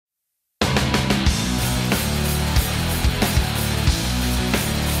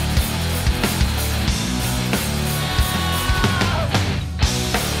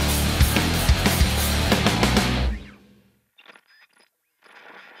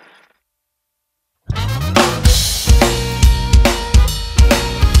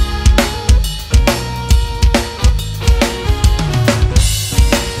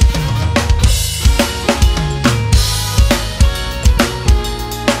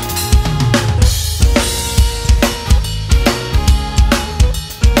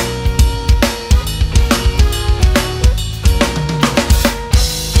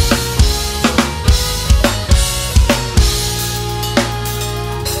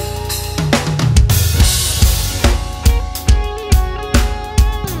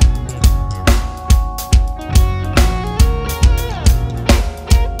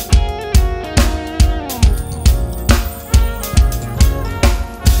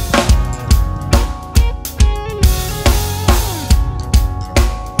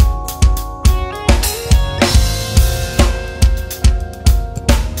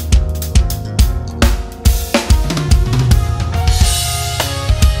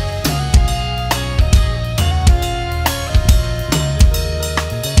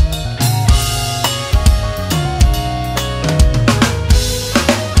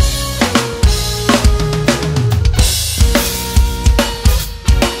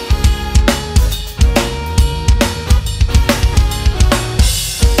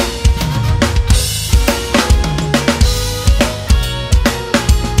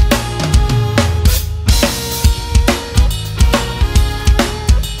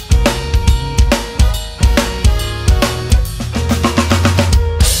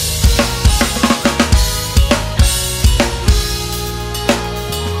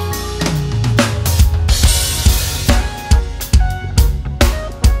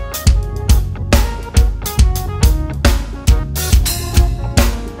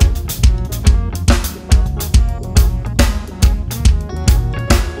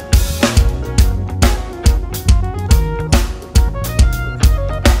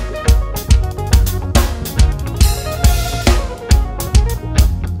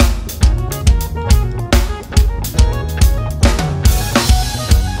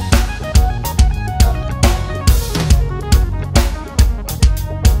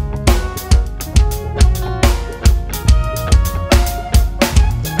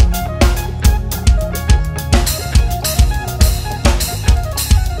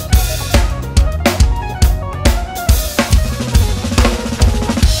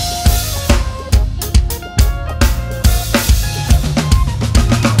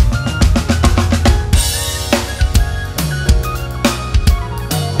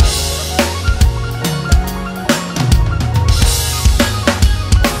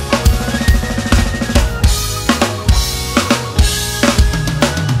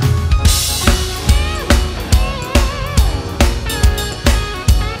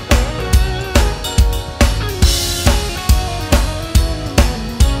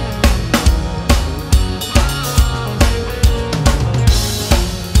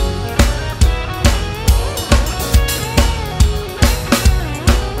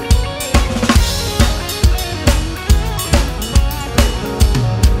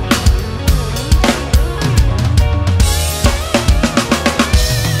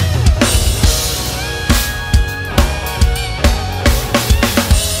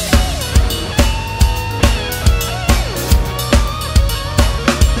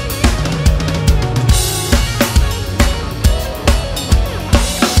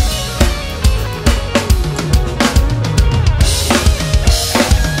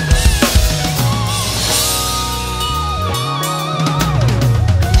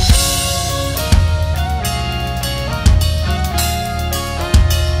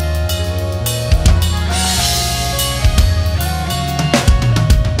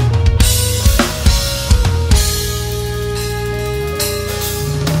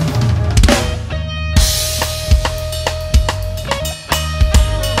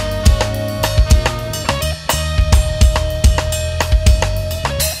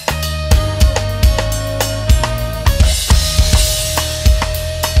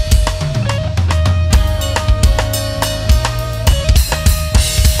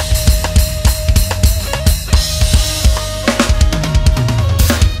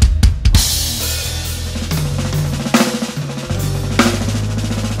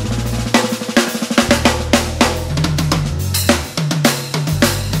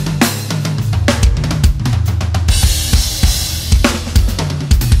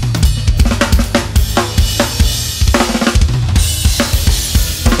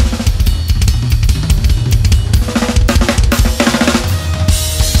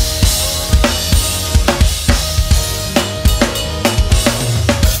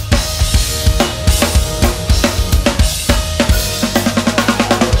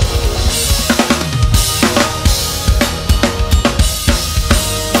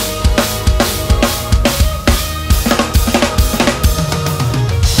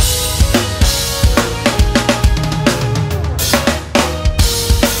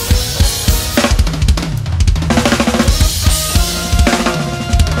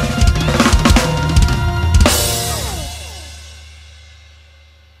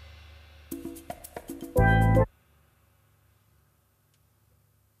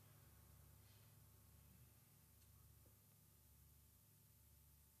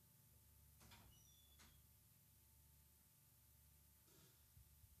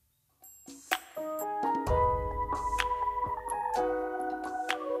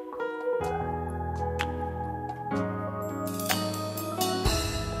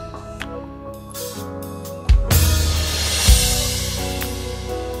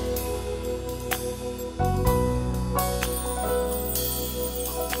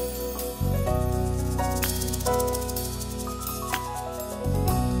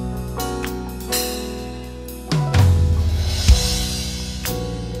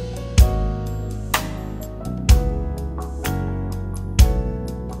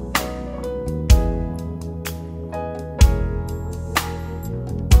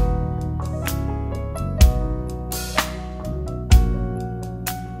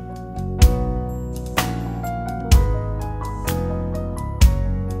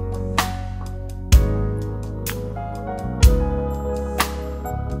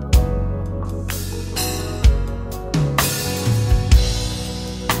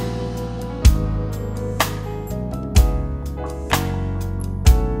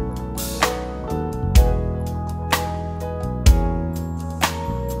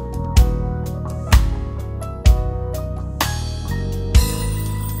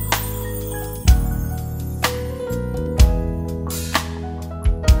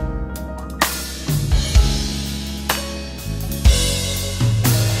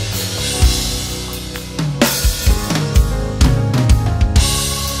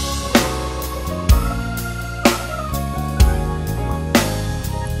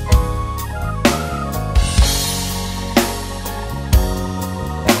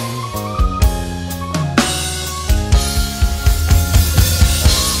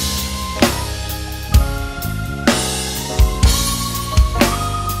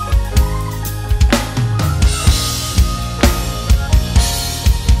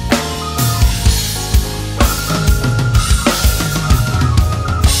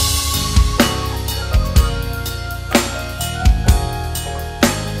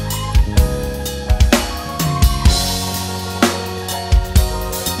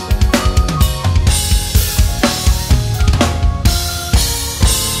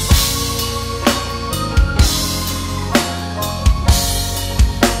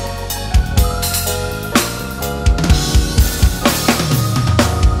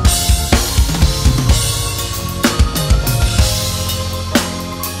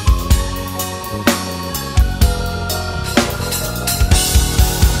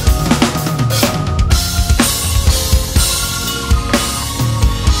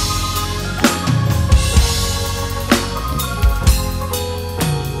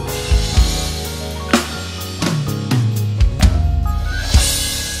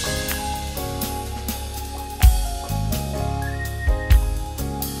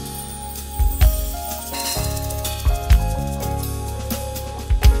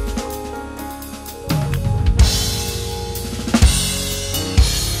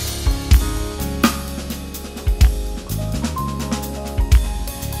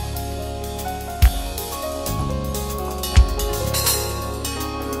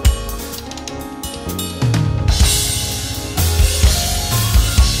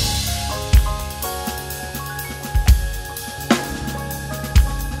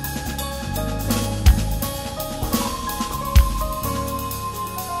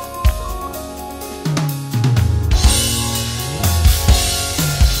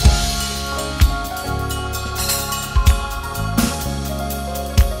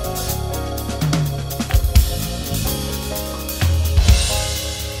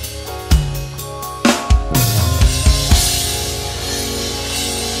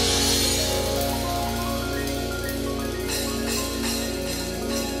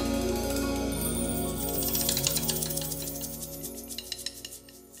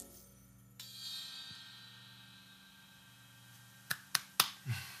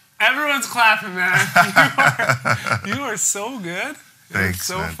Everyone's clapping, man. You are so good. Thanks, it's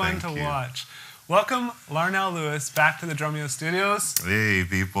so man. fun Thank to you. watch. Welcome, Larnell Lewis, back to the Drumeo studios. Hey,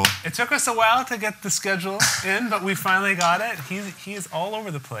 people. It took us a while to get the schedule in, but we finally got it. He is all over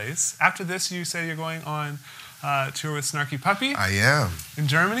the place. After this, you say you're going on tour with Snarky Puppy. I am. In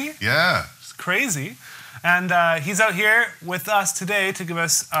Germany. Yeah. It's crazy. And he's out here with us today to give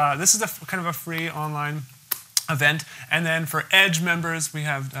us, this is kind of a free online event. And then for Edge members, we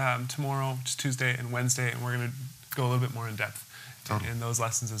have tomorrow, which is Tuesday and Wednesday, and we're going to go a little bit more in depth in those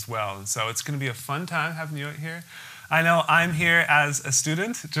lessons as well. And so it's going to be a fun time having you out here. I know I'm here as a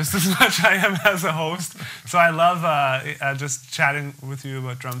student just as much as I am as a host. So I love just chatting with you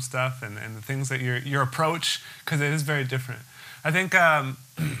about drum stuff and the things that your approach, because it is very different. I think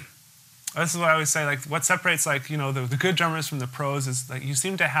this is what I always say. Like, what separates the good drummers from the pros is like you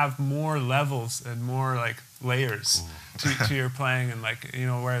seem to have more levels and more like layers to your playing, and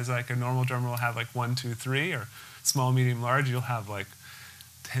whereas like a normal drummer will have like 1, 2, 3, or small, medium, large, you'll have like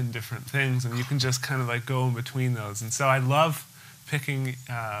 10 different things, and you can just kind of like go in between those. And so I love picking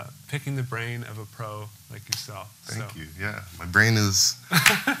the brain of a pro like yourself. Thank you. Yeah, my brain is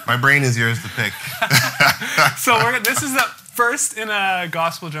yours to pick. So this is the first in a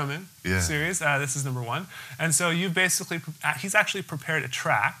gospel drumming series. This is number 1, and so you basically he's actually prepared a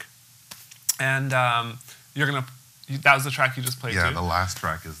track, and that was the track you just played. Yeah, too. The last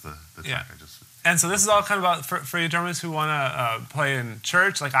track is the track I just. And so this is all kind of about for you drummers who want to play in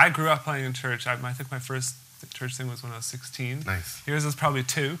church. Like I grew up playing in church. I think my first church thing was when I was 16. Nice. Yours was probably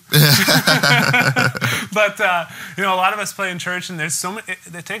 2. But a lot of us play in church, and there's so many.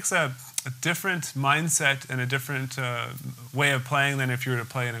 It takes a different mindset and a different way of playing than if you were to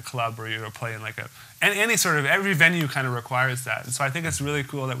play in a club or you were to play in every venue kind of requires that. And so I think it's really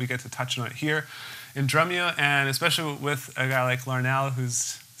cool that we get to touch on it here in Drumeo, and especially with a guy like Larnell who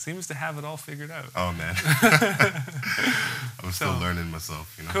seems to have it all figured out. Oh man, I'm still learning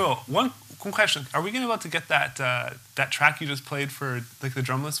myself. Cool. One question: are we going to be able to get that track you just played for like the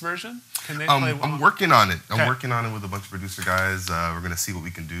drumless version? Can they play one? I'm working on it. I'm working on it with a bunch of producer guys. We're going to see what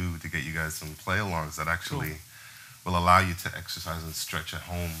we can do to get you guys some play-alongs that actually will allow you to exercise and stretch at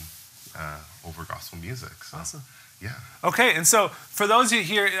home over gospel music. So, awesome. Yeah. Okay, and so for those of you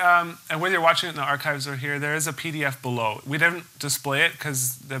here, and whether you're watching it in the archives or here, there is a PDF below. We didn't display it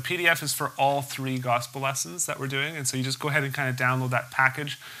because the PDF is for all 3 gospel lessons that we're doing, and so you just go ahead and kind of download that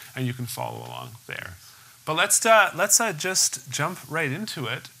package, and you can follow along there. But let's just jump right into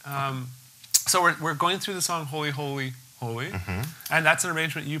it. So we're going through the song "Holy, Holy, Holy," and that's an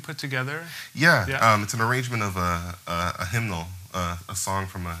arrangement you put together. Yeah. It's an arrangement of a hymnal, a song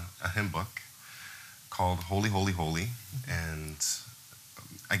from a hymn book called "Holy, Holy, Holy," and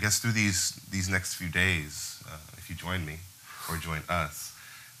I guess through these next few days, if you join me or join us,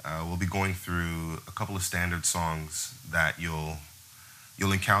 we'll be going through a couple of standard songs that you'll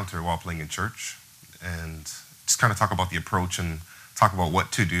encounter while playing in church, and just kind of talk about the approach and talk about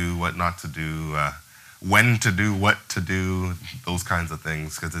what to do, what not to do, when to do, what to do, those kinds of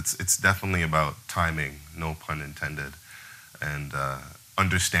things, because it's definitely about timing, no pun intended, and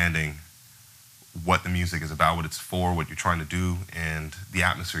understanding what the music is about, what it's for, what you're trying to do, and the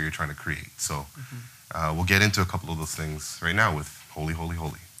atmosphere you're trying to create. So we'll get into a couple of those things right now with "Holy, Holy,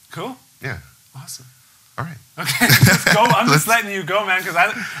 Holy." Cool. Yeah. Awesome. All right. Okay, just go. I'm just letting you go, man, because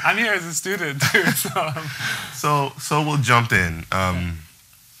I'm here as a student too. So we'll jump in.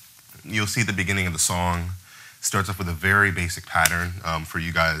 You'll see the beginning of the song starts off with a very basic pattern. For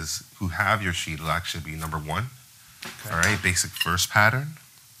you guys who have your sheet, it'll actually be number 1. Okay. All right, basic verse pattern.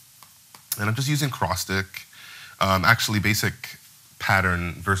 And I'm just using cross stick. Actually, basic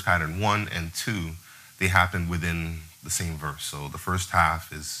pattern, verse pattern 1 and 2, they happen within the same verse. So the first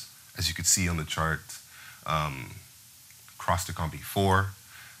half is, as you can see on the chart, cross stick on beat 4,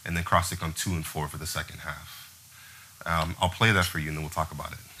 and then cross stick on 2 and 4 for the second half. I'll play that for you, and then we'll talk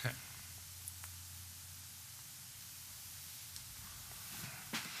about it. Okay.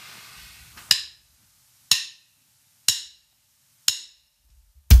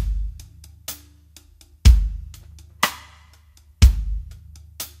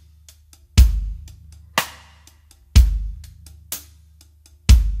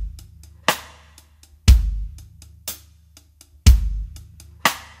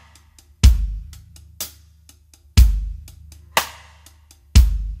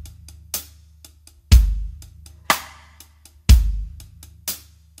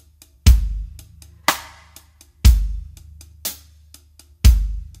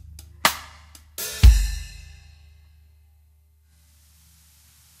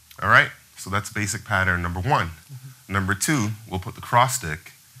 All right, so that's basic pattern number 1. Number 2, we'll put the cross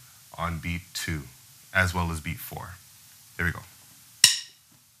stick on beat 2, as well as beat 4. Here we go.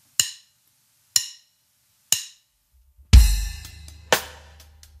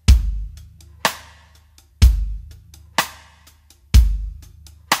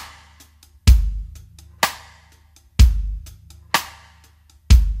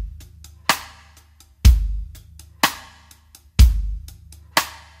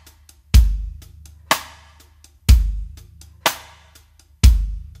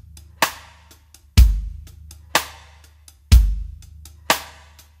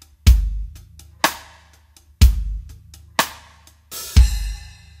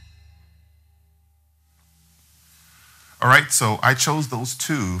 All right, so I chose those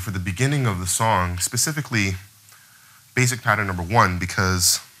 2 for the beginning of the song, specifically basic pattern number 1,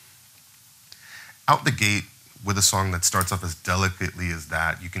 because out the gate with a song that starts off as delicately as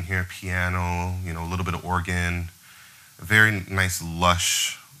that, you can hear piano, a little bit of organ, a very nice,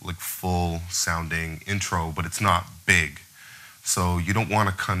 lush, like full sounding intro, but it's not big. So you don't want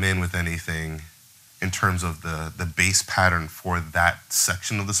to come in with anything in terms of the bass pattern for that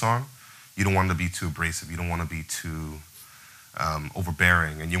section of the song. You don't want to be too abrasive. You don't want to be too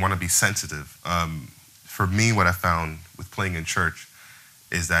overbearing, and you want to be sensitive. For me, what I found with playing in church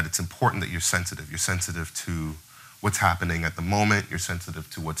is that it's important that you're sensitive. You're sensitive to what's happening at the moment. You're sensitive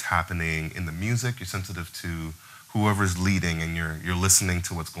to what's happening in the music. You're sensitive to whoever's leading, and you're listening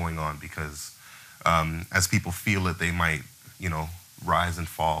to what's going on, because as people feel it, they might, rise and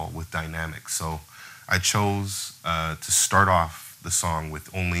fall with dynamics. So I chose to start off the song with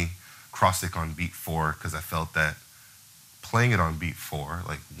only cross stick on beat 4, because I felt that playing it on beat 4,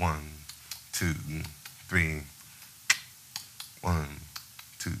 like 1, 2, 3, 1,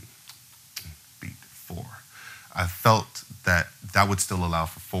 2, beat 4, I felt that that would still allow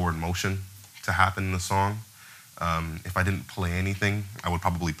for forward motion to happen in the song. If I didn't play anything, I would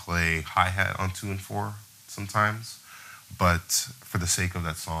probably play hi-hat on 2 and 4 sometimes. But for the sake of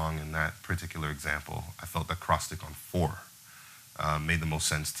that song and that particular example, I felt that cross stick on 4 made the most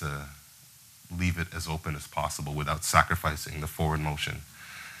sense to leave it as open as possible without sacrificing the forward motion.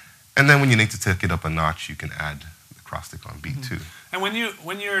 And then when you need to take it up a notch, you can add the cross stick on beat 2. And when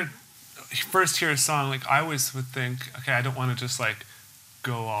you're first hear a song, like I always would think, okay, I don't want to just like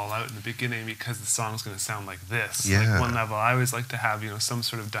go all out in the beginning because the song's going to sound like this. Yeah. Like one level. I always like to have, some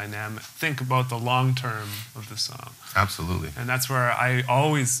sort of dynamic. Think about the long term of the song. Absolutely. And that's where I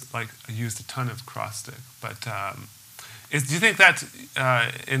always used a ton of cross stick. But do you think that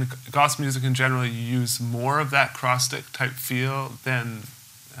in gospel music in general, you use more of that cross stick type feel than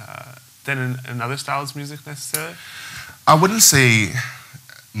in other styles of music necessarily? I wouldn't say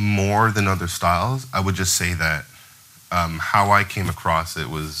more than other styles. I would just say that how I came across it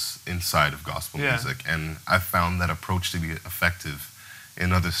was inside of gospel music, and I found that approach to be effective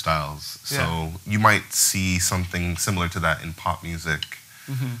in other styles. So you might see something similar to that in pop music,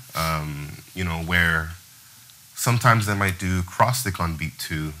 where sometimes they might do cross stick on beat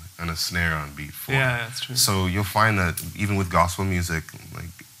 2 and a snare on beat 4. Yeah, that's true. So you'll find that even with gospel music,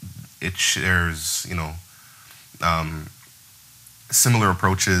 it shares, similar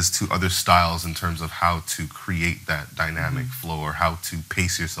approaches to other styles in terms of how to create that dynamic flow or how to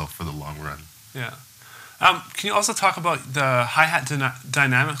pace yourself for the long run. Yeah. Can you also talk about the hi-hat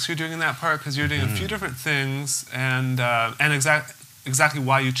dynamics you're doing in that part? Because you're doing a few different things, and exactly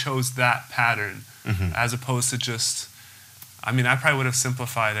why you chose that pattern as opposed to just... I mean, I probably would have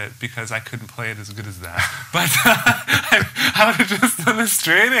simplified it because I couldn't play it as good as that. But I would have just done the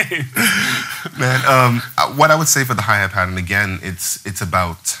straight A. Man, what I would say for the hi-hat pattern, again, it's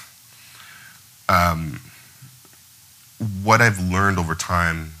about what I've learned over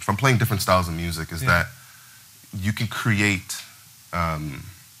time from playing different styles of music is that you can create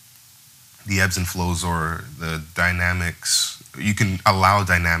the ebbs and flows or the dynamics. You can allow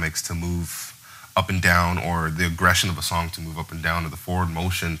dynamics to move up and down, or the aggression of a song to move up and down, or the forward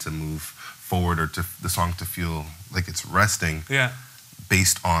motion to move forward, or to the song to feel like it's resting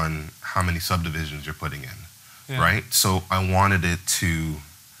based on how many subdivisions you're putting in, right? So I wanted it to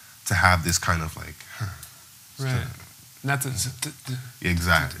have this kind of like... Right. Not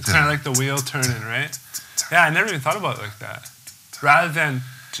exactly. It's kind of like the wheel turning, right? Yeah, I never even thought about it like that. Rather than...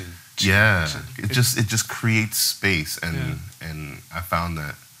 it just creates space, and I found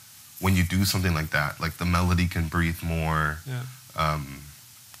that when you do something like that, like the melody can breathe more.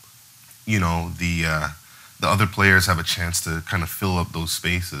 The other players have a chance to kind of fill up those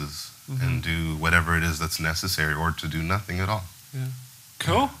spaces and do whatever it is that's necessary, or to do nothing at all. Yeah.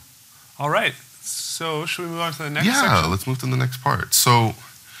 Cool. All right. So should we move on to the next section? Yeah, let's move to the next part. So,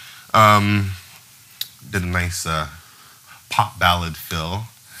 did a nice pop ballad fill,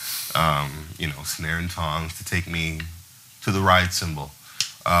 snare and tongs to take me to the ride cymbal.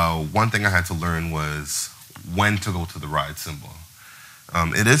 One thing I had to learn was when to go to the ride cymbal.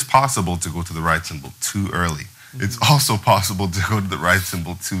 It is possible to go to the ride cymbal too early. It's also possible to go to the ride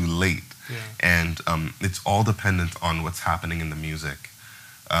cymbal too late. And it's all dependent on what's happening in the music.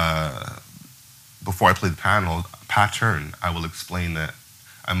 Before I play the pattern, I will explain that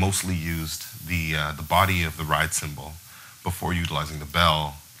I mostly used the body of the ride cymbal before utilizing the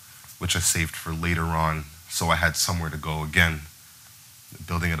bell, which I saved for later on, so I had somewhere to go again,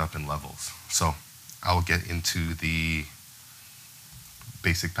 building it up in levels. So I'll get into the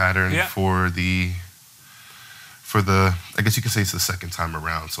basic pattern for the, I guess you could say it's the second time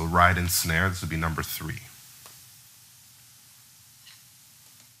around. So ride and snare, this would be number 3.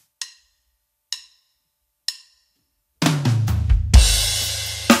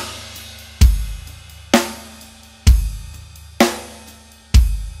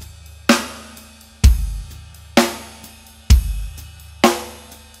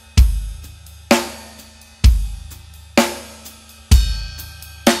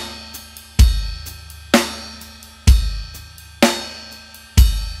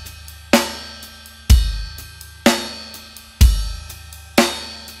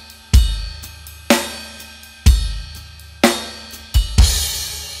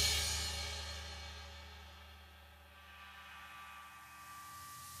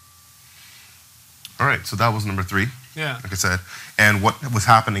 All right, so that was number 3. Yeah. Like I said. And what was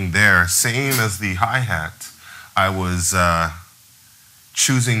happening there, same as the hi-hat, I was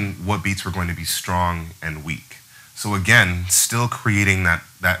choosing what beats were going to be strong and weak. So again, still creating that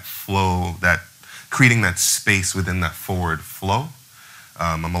flow, creating that space within that forward flow.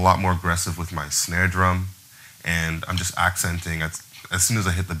 I'm a lot more aggressive with my snare drum, and I'm just accenting as soon as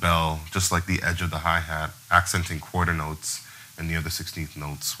I hit the bell, just like the edge of the hi-hat, accenting quarter notes, and the other 16th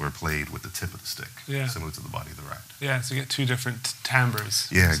notes were played with the tip of the stick, similar to the body of the rat. Yeah, so you get 2 different timbres.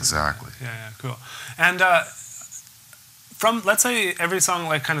 Yeah, exactly. Yeah, cool. And let's say every song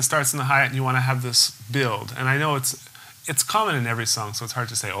like kind of starts in the hi-hat and you want to have this build, and I know it's common in every song, so it's hard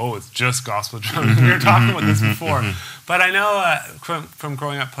to say, oh, it's just gospel drumming. We were talking about this before. But I know from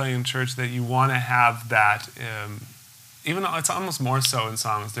growing up playing in church that you want to have that, even though it's almost more so in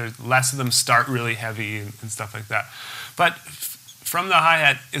songs. There's less of them start really heavy and stuff like that. But from the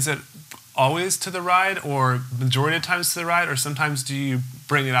hi-hat, is it always to the ride, or majority of times to the ride, or sometimes do you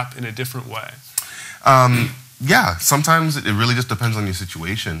bring it up in a different way? Yeah, sometimes it really just depends on your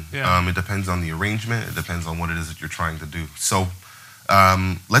situation. Yeah. It depends on the arrangement. It depends on what it is that you're trying to do. So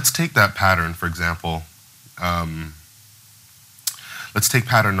let's take that pattern, for example. Let's take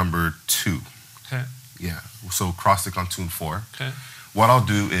pattern number 2. Okay. Yeah, so cross stick on tune 4. Okay. What I'll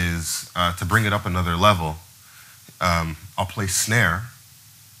do is, to bring it up another level, I'll play snare,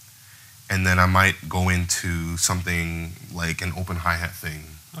 and then I might go into something like an open hi-hat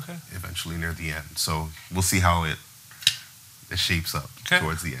thing. Okay. Eventually near the end. So we'll see how it shapes up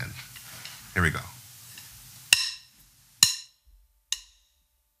towards the end. Here we go.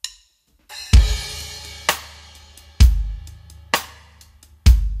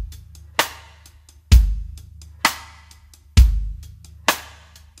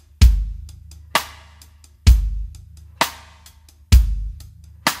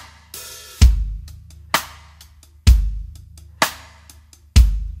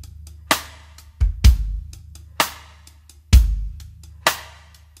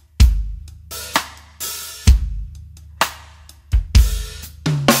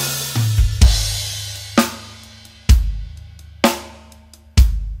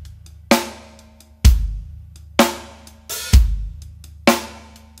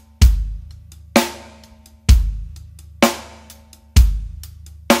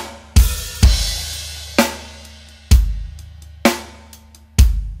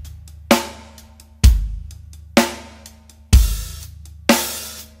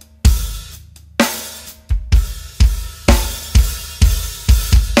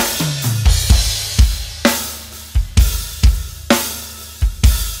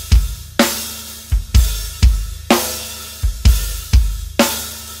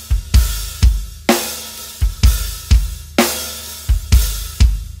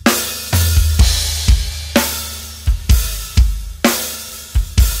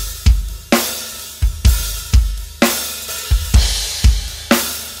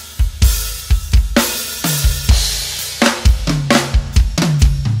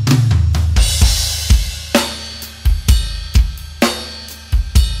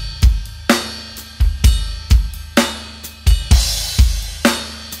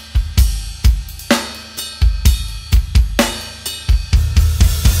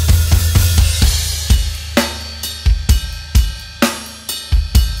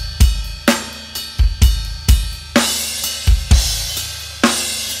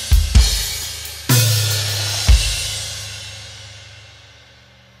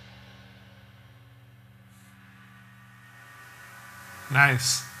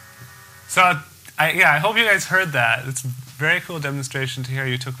 Nice. So, I hope you guys heard that. It's a very cool demonstration to hear.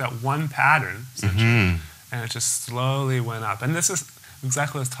 You took that one pattern, essentially, and it just slowly went up. And this is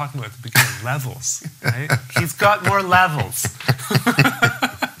exactly what I was talking about at the beginning, levels, right? He's got more levels.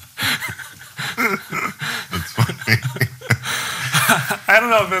 That's funny. I don't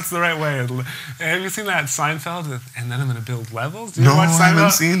know if that's the right way. Have you seen that Seinfeld? And then I'm going to build levels? Do you No, watch I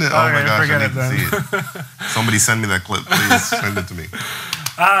haven't seen it. Oh my gosh, forget I need to see it. Somebody send me that clip, please. Send it to me.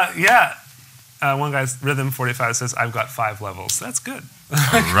 One guy's Rhythm 45 says, I've got 5 levels. That's good.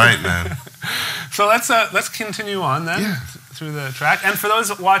 All right, man. So let's continue on then through the track. And for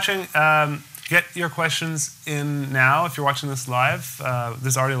those watching, get your questions in now. If you're watching this live,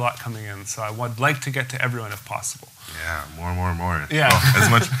 there's already a lot coming in. So I would like to get to everyone if possible. Yeah, more. Yeah. Well, as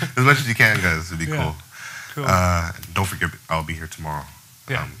much as you can, guys. It'd be cool. Cool. Don't forget, I'll be here tomorrow.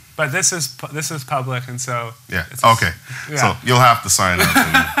 Yeah. But this is public, and so okay. Yeah. So you'll have to sign up,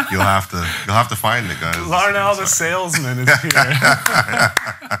 and you'll have to find it, guys. Larnell the salesman is here.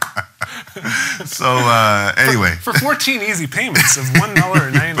 So anyway, for 14 easy payments of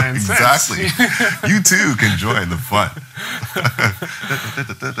 $1.99. Exactly. You too can join the fun.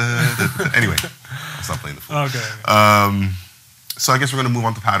 Anyway, I'll stop playing the fool. Okay. So I guess we're going to move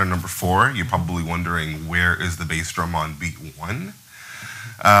on to pattern number 4. You're probably wondering, where is the bass drum on beat 1?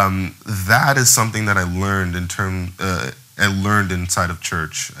 That is something that I learned inside of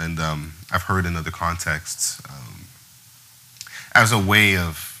church, and I've heard in other contexts, as a way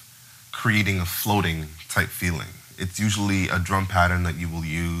of creating a floating type feeling. It's usually a drum pattern that you will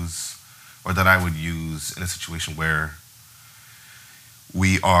use, or that I would use in a situation where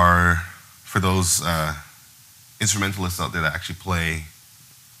we are, for those instrumentalists out there that actually play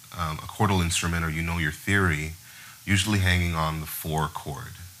a chordal instrument, or you know your theory, usually hanging on the 4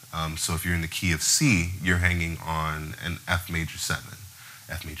 chord. So if you're in the key of C, you're hanging on an F major 7,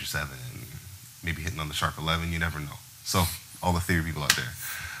 and maybe hitting on the sharp 11, you never know. So all the theory people out there.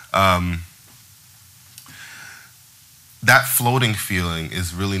 That floating feeling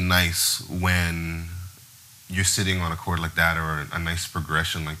is really nice when you're sitting on a chord like that, or a nice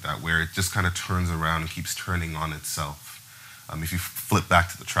progression like that, where it just kind of turns around and keeps turning on itself. If you flip back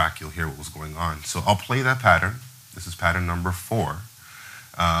to the track, you'll hear what was going on. So I'll play that pattern. This is pattern number 4.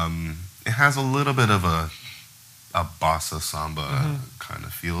 It has a little bit of a bossa samba kind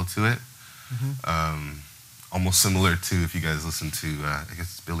of feel to it. Almost similar to, if you guys listen to, I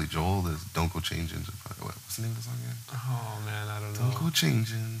guess it's Billy Joel, there's Don't Go Changing. What's the name of the song again? Oh, man, I don't know. Don't go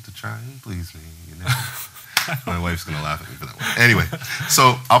changing to try and please me. You know? My wife's going to laugh at me for that one. Anyway,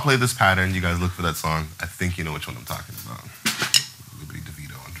 so I'll play this pattern. You guys look for that song. I think you know which one I'm talking about. Liberty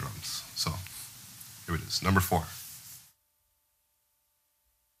DeVito on drums. So here it is, number 4.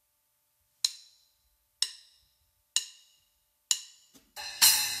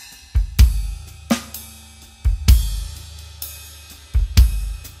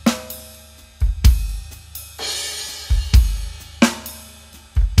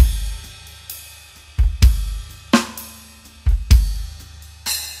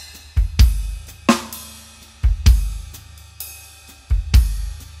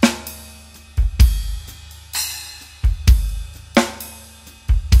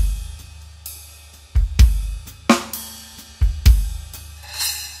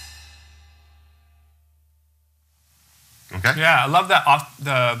 Okay? Yeah, I love that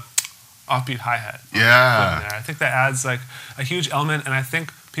offbeat hi-hat. Yeah. I think that adds like a huge element, and I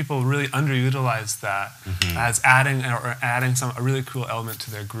think people really underutilize that as adding a really cool element to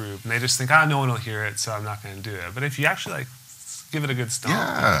their groove. And they just think, no one will hear it, so I'm not going to do it. But if you actually like give it a good stomp.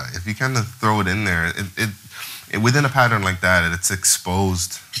 Yeah, if you kind of throw it in there, it within a pattern like that, it's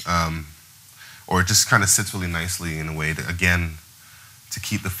exposed, or it just kind of sits really nicely in a way to, again, to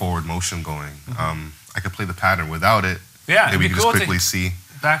keep the forward motion going. I could play the pattern without it. Yeah, maybe it'd be you cool just quickly to see.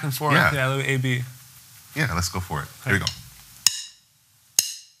 Back and forth. Yeah, a little A-B. Yeah, let's go for it. Here we go.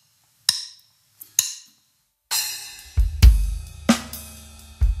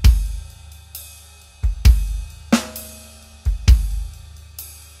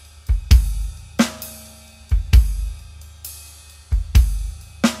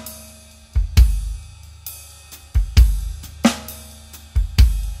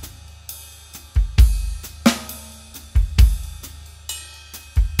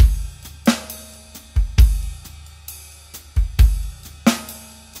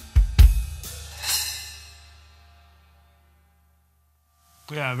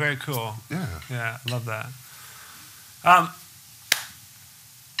 Yeah, very cool. Yeah. Yeah, I love that. I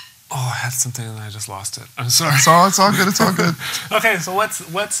had something and I just lost it. I'm sorry. It's all good. It's all good. Okay, so what's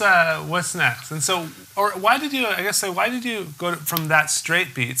next? And so, or why did you go from that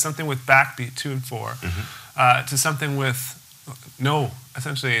straight beat, something with backbeat 2 and 4, to something with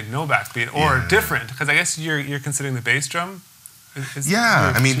essentially no backbeat, or different? Because I guess you're considering the bass drum.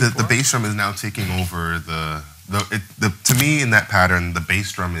 I mean the bass drum is now taking over to me in that pattern, the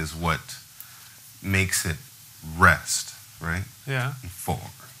bass drum is what makes it rest, right? Yeah. 4,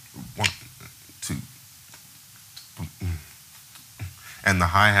 1, 2, and the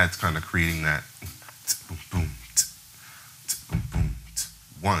hi-hat's kind of creating that boom, boom, boom,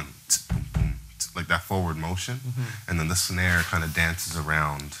 1, boom, like that forward motion, and then the snare kind of dances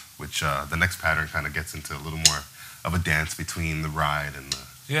around, which the next pattern kind of gets into a little more of a dance between the ride and the.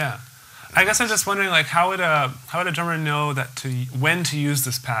 Yeah. I guess I'm just wondering, like, how would a drummer know when to use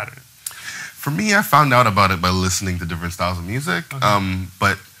this pattern? For me, I found out about it by listening to different styles of music. Okay.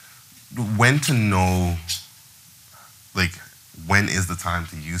 But when to know, like, when is the time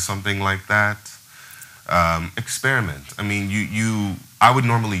to use something like that? Experiment. I mean, I would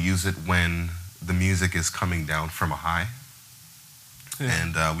normally use it when the music is coming down from a high,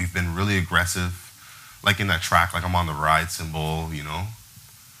 and we've been really aggressive, like in that track, like I'm on the ride cymbal,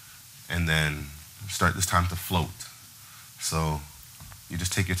 and then start this time to float. So you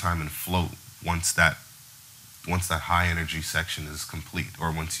just take your time and float once that high energy section is complete,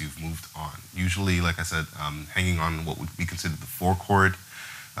 or once you've moved on. Usually, like I said, hanging on what would be considered the 4-chord,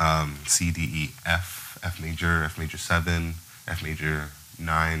 C, D, E, F, F major 7, F major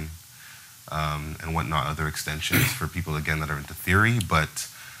 9, and whatnot, other extensions for people, again, that are into theory. But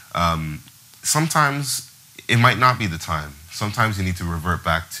sometimes it might not be the time. Sometimes you need to revert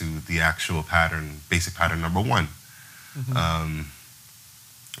back to the actual pattern, basic pattern number 1. Mm-hmm.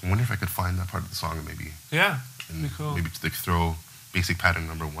 I wonder if I could find that part of the song and maybe... Yeah, that'd be cool. Maybe throw basic pattern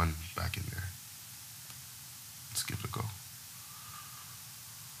number 1 back in there. Let's give it a go.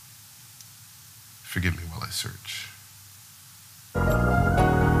 Forgive me while I search.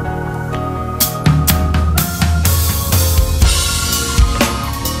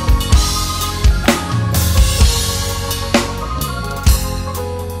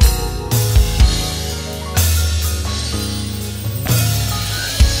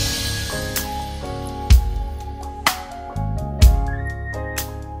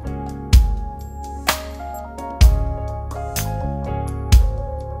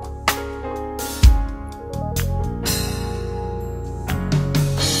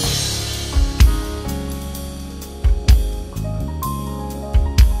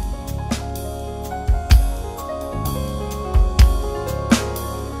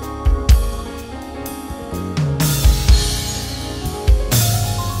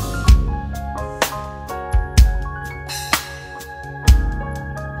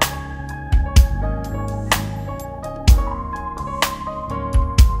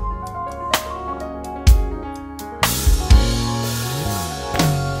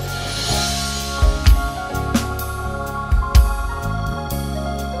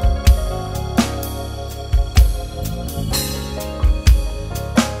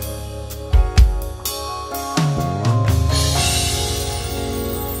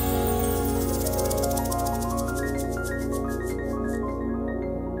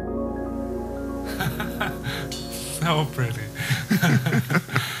 So pretty.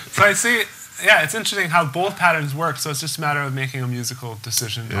 So I see, yeah, it's interesting how both patterns work, so it's just a matter of making a musical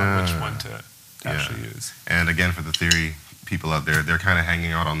decision on which one to actually use. And again, for the theory people out there, they're kind of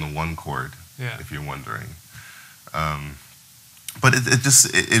hanging out on the 1 chord, if you're wondering. But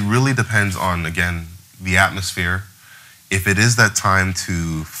it really depends on, again, the atmosphere. If it is that time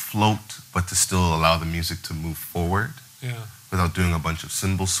to float, but to still allow the music to move forward, without doing a bunch of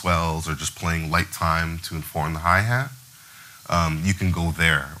cymbal swells or just playing light time to inform the hi-hat, you can go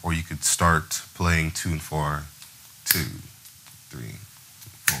there, or you could start playing 2 and 4, 2, 3,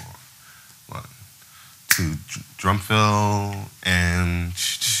 4, 1, 2, drum fill, and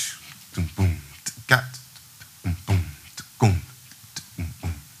boom, boom, got, boom, boom, boom,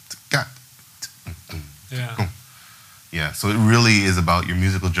 boom, got, boom. Yeah, so it really is about your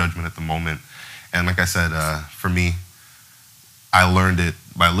musical judgment at the moment. And like I said, for me, I learned it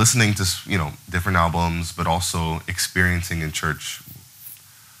by listening to, different albums, but also experiencing in church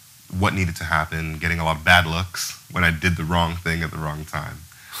what needed to happen, getting a lot of bad looks when I did the wrong thing at the wrong time,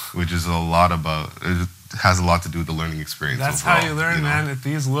 which is it has a lot to do with the learning experience. That's overall, how you learn, man, at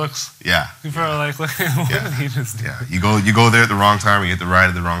these looks. Yeah. People are like, what did he just do? Yeah, you go there at the wrong time, you get the ride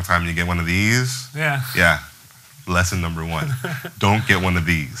at the wrong time, and you get one of these. Yeah. Yeah. Lesson number 1. Don't get one of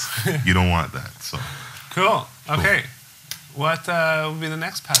these. You don't want that. So. Cool. Okay. What would be the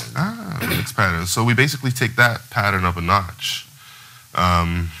next pattern? The next pattern. So we basically take that pattern up a notch.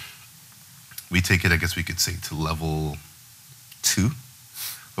 We take it, I guess we could say, to level 2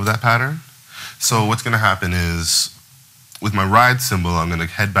 of that pattern. So what's going to happen is, with my ride cymbal, I'm going to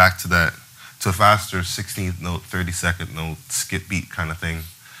head back to a faster 16th note, 32nd note, skip beat kind of thing.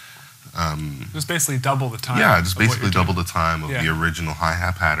 Just basically double the time. Yeah, just basically double the time of the original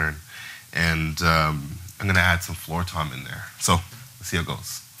hi-hat pattern. And I'm going to add some floor tom in there. So let's see how it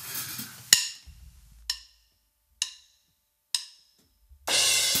goes.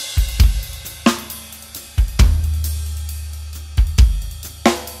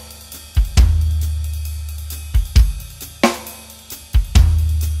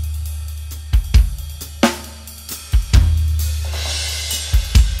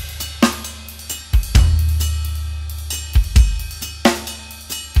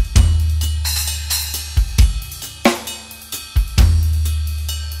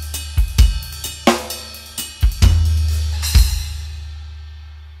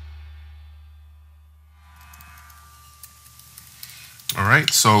 All right,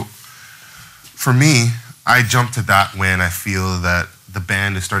 so for me, I jump to that when I feel that the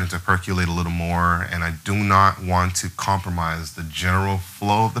band is starting to percolate a little more, and I do not want to compromise the general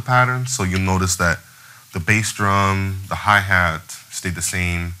flow of the pattern. So you'll notice that the bass drum, the hi-hat stayed the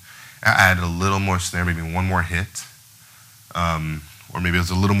same. I added a little more snare, maybe one more hit, or maybe it was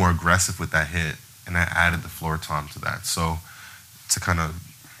a little more aggressive with that hit, and I added the floor tom to that. So to kind of,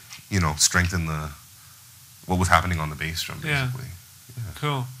 strengthen what was happening on the bass drum, basically. Yeah.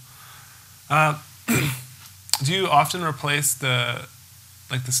 Cool. Do you often replace the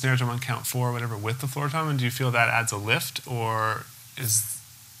snare drum on count 4 or whatever with the floor tom, and do you feel that adds a lift, or is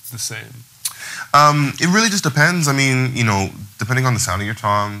the same? It really just depends. I mean, depending on the sound of your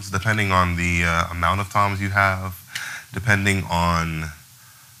toms, depending on the amount of toms you have, depending on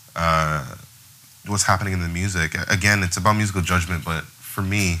what's happening in the music. Again, it's about musical judgment, but for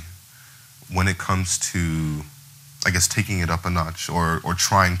me, when it comes to, I guess, taking it up a notch or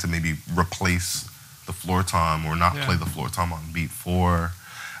trying to maybe replace the floor tom or not play the floor tom on beat 4,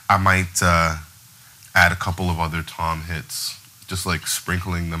 I might add a couple of other tom hits, just like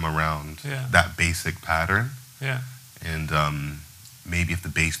sprinkling them around that basic pattern. Yeah. And maybe if the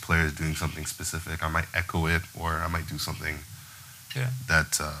bass player is doing something specific, I might echo it, or I might do something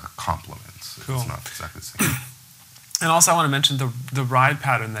that complements. Cool. It's not exactly the same. And also I want to mention the ride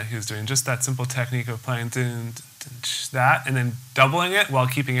pattern that he was doing, just that simple technique of playing that and then doubling it while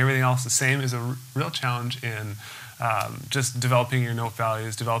keeping everything else the same is a real challenge in just developing your note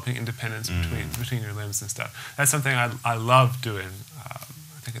values, developing independence between your limbs and stuff. That's something I love doing.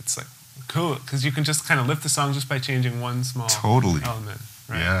 I think it's like cool because you can just kind of lift the song just by changing one small element.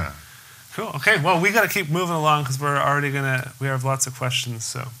 Right? Yeah. Cool. Okay. Well, we got to keep moving along because we have lots of questions.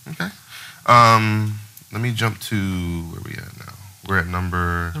 So. Okay. Let me jump to where we at now. We're at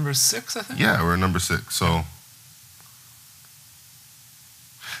number 6, I think. Yeah, we're at number 6. So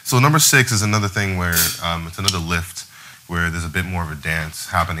number 6 is another thing where it's another lift where there's a bit more of a dance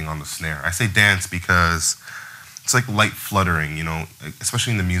happening on the snare. I say dance because it's like light fluttering,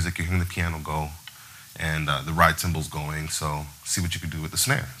 especially in the music. You're hearing the piano go and the ride cymbals going. So see what you can do with the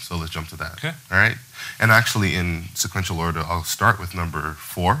snare. So let's jump to that. Okay. All right. And actually, in sequential order, I'll start with number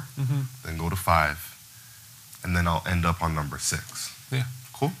 4, then go to 5, and then I'll end up on number 6. Yeah.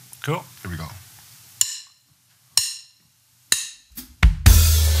 Cool? Cool. Here we go.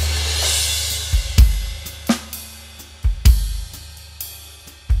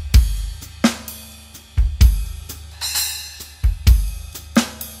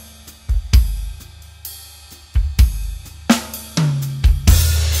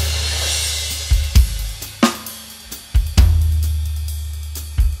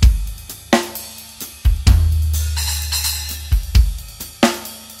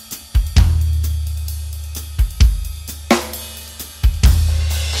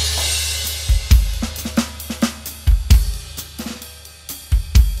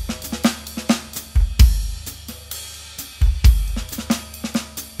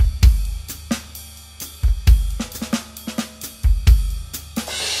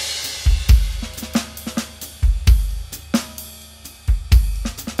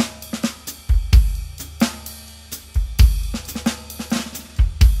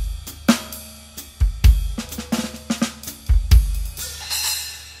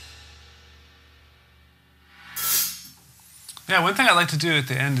 Yeah, one thing I like to do at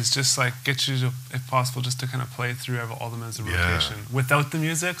the end is just like get you to, if possible, just to kind of play through all the minutes of rotation without the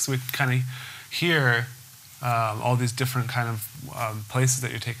music, so we can kind of hear all these different kind of places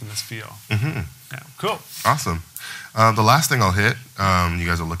that you're taking this feel. Yeah, cool. Awesome. The last thing I'll hit, you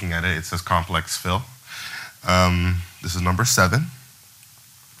guys are looking at it, it says complex fill. This is number 7.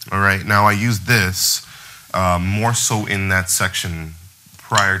 All right, now I use this more so in that section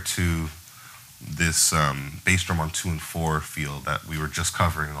prior to this bass drum on 2 and 4 feel that we were just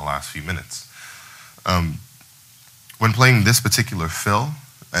covering in the last few minutes. When playing this particular fill,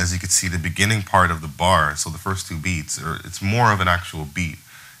 as you can see, the beginning part of the bar, so the first 2 beats, it's more of an actual beat,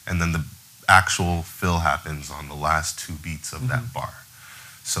 and then the actual fill happens on the last 2 beats of that bar.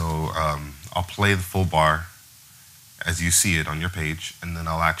 So I'll play the full bar as you see it on your page, and then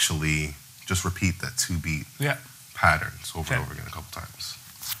I'll actually just repeat that 2-beat patterns over and over again a couple times.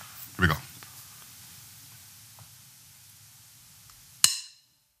 Here we go.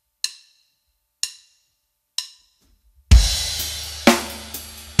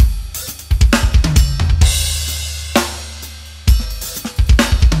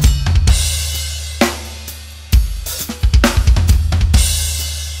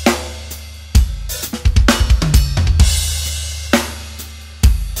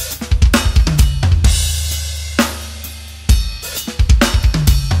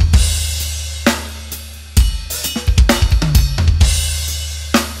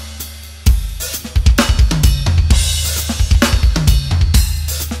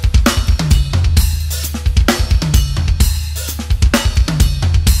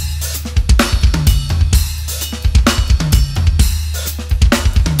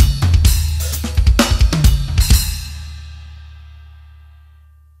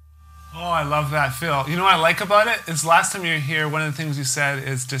 Oh, I love that, Phil. You know what I like about it is last time you were here, one of the things you said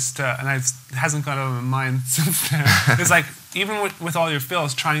is just, and it hasn't gone out of my mind since then, is like, even with all your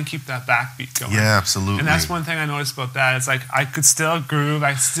fills, try and keep that backbeat going. Yeah, absolutely. And that's one thing I noticed about that. It's like, I could still groove,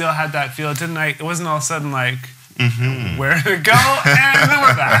 I still had that feel, it wasn't all of a sudden like, where did it go? And then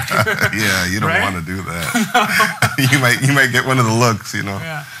we're back. Yeah, you don't right? want to do that. you might get one of the looks, you know.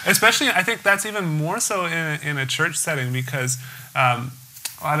 Yeah, especially I think that's even more so in a church setting because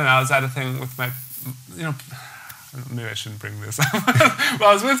I don't know. I was at a thing with my, maybe I shouldn't bring this up. Well,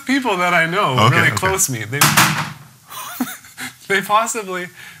 I was with people that I know really close to me.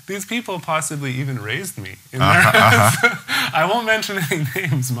 These people possibly even raised me in their I won't mention any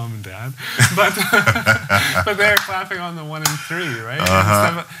names, Mom and Dad, but they're clapping on the 1 and 3,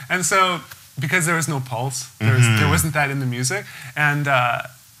 right? And so because there was no pulse, there wasn't that in the music, and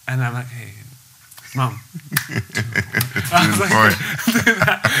I'm like, hey, Mom. I was like, do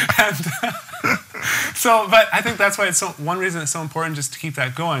that. So, but I think that's why it's one reason it's so important just to keep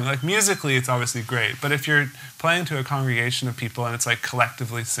that going. Like musically, it's obviously great, but if you're playing to a congregation of people and it's like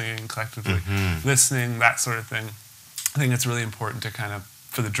collectively singing, collectively listening, that sort of thing, I think it's really important to kind of,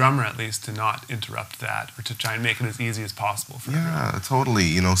 for the drummer at least, to not interrupt that or to try and make it as easy as possible for everyone. Yeah, totally.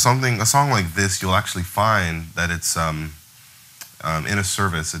 You know, a song like this, you'll actually find that it's in a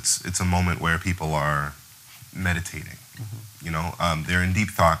service, it's a moment where people are meditating. You know, they're in deep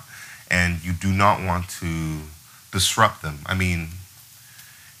thought, and you do not want to disrupt them. I mean,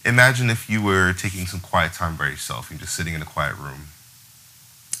 imagine if you were taking some quiet time by yourself and just sitting in a quiet room,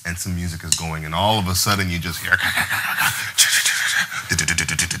 and some music is going, and all of a sudden you just hear,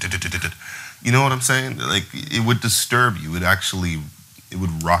 you know what I'm saying? Like, it would disturb you. It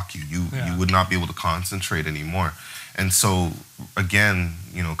would rock you. You would not be able to concentrate anymore. And so, again,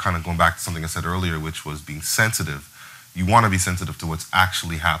 you know, kind of going back to something I said earlier, which was being sensitive. You want to be sensitive to what's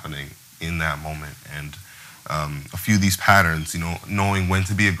actually happening in that moment. And a few of these patterns, you know, knowing when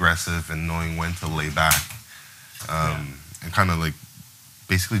to be aggressive and knowing when to lay back, and kind of like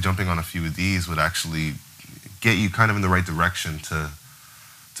basically jumping on a few of these would actually get you kind of in the right direction to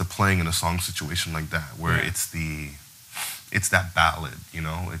playing in a song situation like that, where it's that ballad, you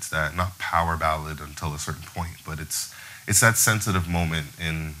know, it's that not power ballad until a certain point, but it's that sensitive moment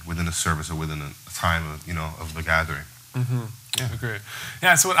within a service or within a time of, you know, of the gathering. Yeah, agree.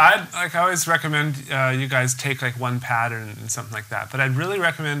 Yeah, so what I always recommend you guys take like one pattern and something like that. But I'd really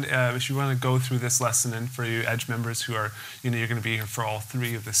recommend if you want to go through this lesson, and for you Edge members who are, you know, you're going to be here for all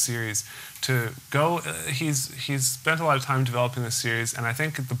 3 of the series, to go. He's spent a lot of time developing this series, and I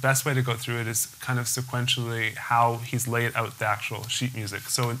think the best way to go through it is kind of sequentially how he's laid out the actual sheet music.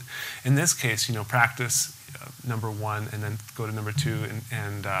 So in this case, you know, practice number 1 and then go to number 2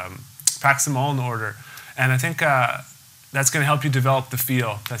 and practice them all in order. And I think that's going to help you develop the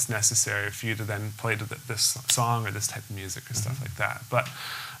feel that's necessary for you to then play to this song or this type of music or stuff like that. But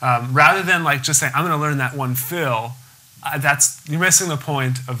rather than like just saying, I'm going to learn that one fill, you're missing the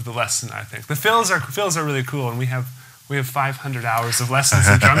point of the lesson, I think. The fills are really cool, and we have 500 hours of lessons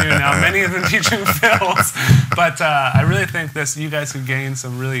in Drumeo now, many of them teaching fills. But I really think you guys could gain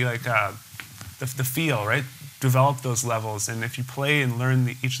some really like the feel, right? Develop those levels, and if you play and learn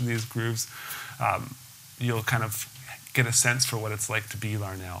each of these grooves, you'll kind of get a sense for what it's like to be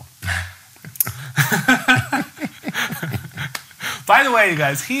Larnell. By the way, you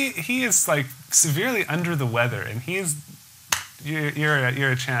guys, he is like severely under the weather, and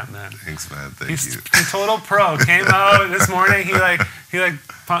you're a champ, man. Thanks, man. He's a total pro. Came out this morning.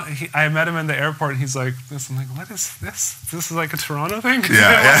 I met him in the airport, and he's like, I'm like, what is this? This is like a Toronto thing?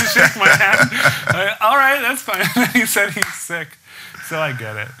 Yeah. He shake my hand. All right, that's fine. He said he's sick, so I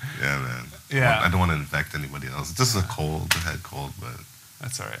get it. Yeah, man. Yeah. I don't want to infect anybody else. It's just a head cold, but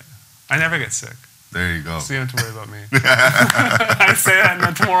that's all right. I never get sick. There you go. So you don't have to worry about me. I say that, and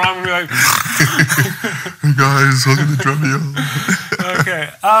then tomorrow I'm going to be like, hey guys, welcome to Drumeo.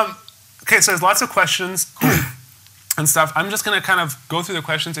 Okay, so there's lots of questions and stuff. I'm just going to kind of go through the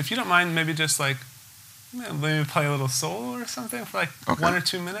questions. If you don't mind, maybe just like, maybe play a little solo or something for like 1 or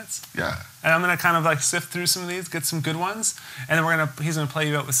 2 minutes. Yeah. And I'm going to kind of like sift through some of these, get some good ones, and then he's going to play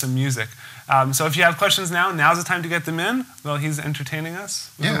you out with some music. So if you have questions now's the time to get them in. Well, he's entertaining us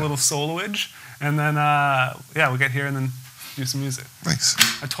with a little soloage. And then, we'll get here and then do some music. Nice.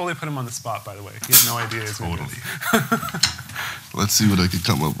 I totally put him on the spot, by the way. He had no idea. Totally. Let's see what I can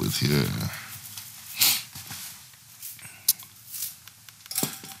come up with here.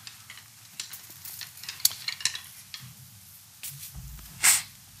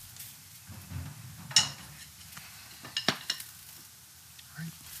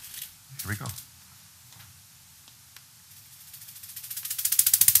 Here we go.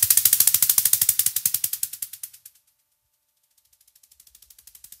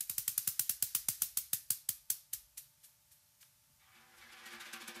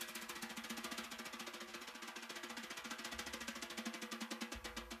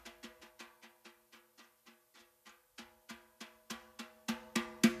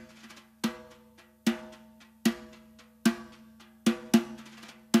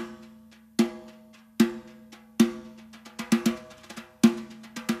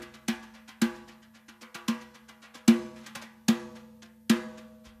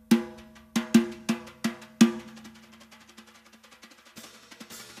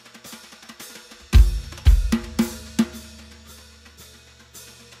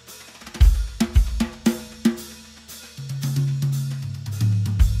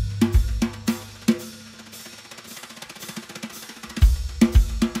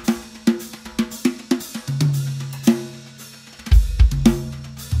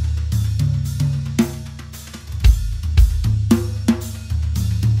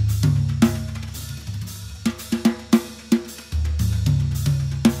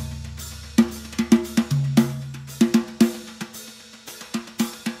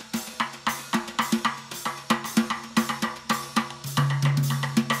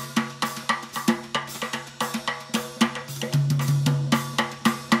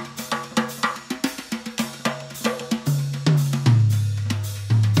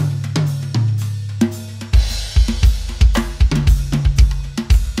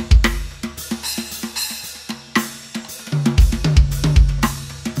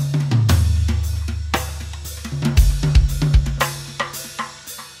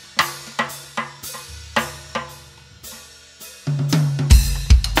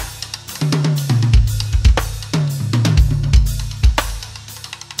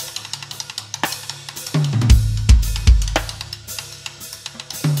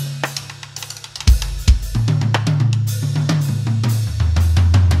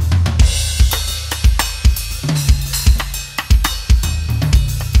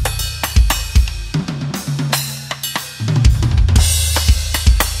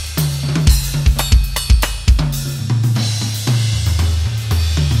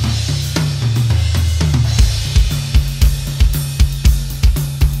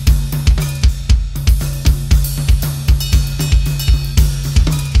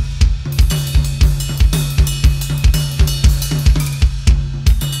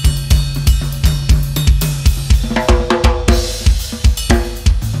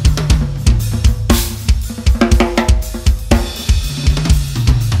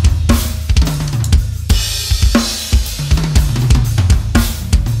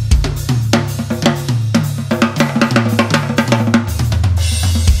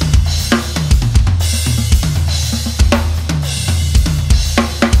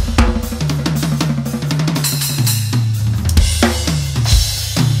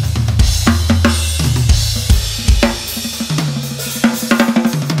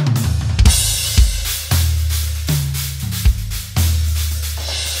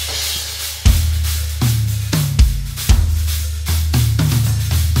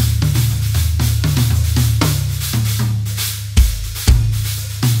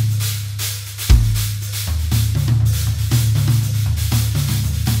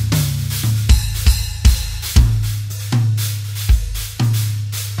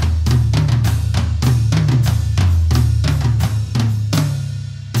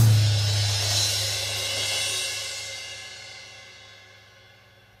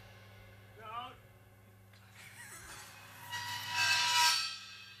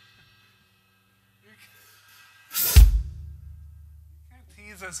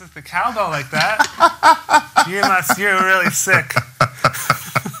 us with the cowbell like that. You're really sick.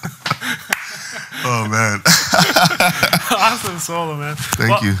 Oh, man. Awesome solo, man.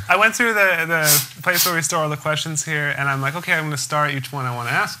 Thank you. I went through the place where we store all the questions here, and I'm like, okay, I'm going to star each one I want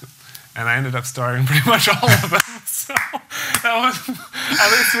to ask. And I ended up starring pretty much all of them. So that was,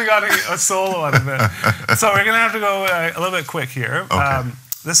 at least we got a solo out of it. So we're going to have to go a little bit quick here. Okay.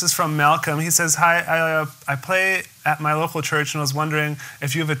 This is from Malcolm. He says, hi, I play at my local church and was wondering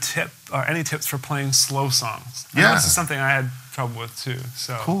if you have a tip or any tips for playing slow songs. I know this is something I had trouble with too.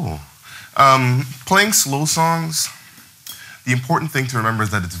 So cool. Playing slow songs, the important thing to remember is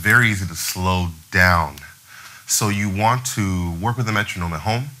that it's very easy to slow down. So you want to work with a metronome at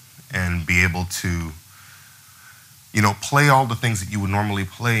home and be able to, play all the things that you would normally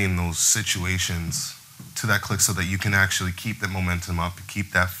play in those situations to that click so that you can actually keep that momentum up,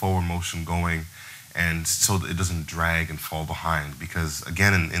 keep that forward motion going, and so that it doesn't drag and fall behind. Because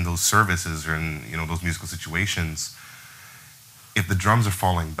again, in those services or in those musical situations, if the drums are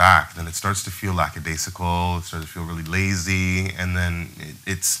falling back, then it starts to feel lackadaisical, it starts to feel really lazy, and then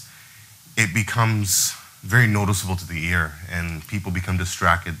it becomes very noticeable to the ear, and people become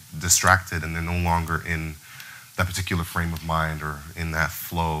distracted, and they're no longer in that particular frame of mind or in that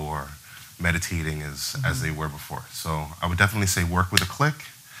flow or meditating as they were before. So I would definitely say work with a click.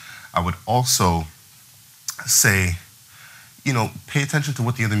 I would also say, pay attention to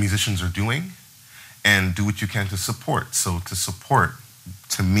what the other musicians are doing and do what you can to support. So to support,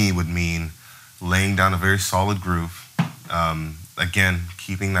 to me, would mean laying down a very solid groove, again,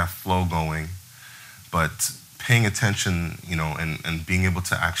 keeping that flow going, but paying attention, and being able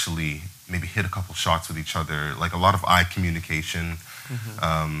to actually maybe hit a couple shots with each other, like a lot of eye communication,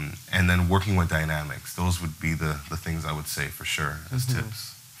 and then working with dynamics. Those would be the things I would say for sure as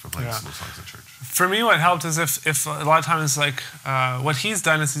tips for playing slow songs at church. For me, what helped is if a lot of times, like, what he's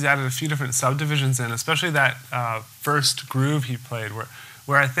done is he's added a few different subdivisions in, especially that first groove he played,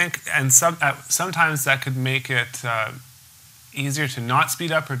 where I think, and sometimes that could make it easier to not speed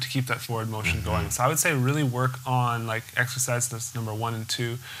up or to keep that forward motion going. So I would say really work on like exercises number 1 and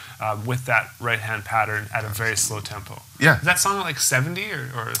 2 with that right hand pattern at a very slow tempo. Yeah. Is that song at like 70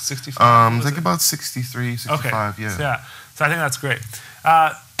 or 65? I think about 63, 65, okay. Yeah. So I think that's great.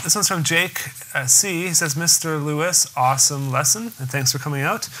 This one's from Jake C. He says, Mr. Lewis, awesome lesson, and thanks for coming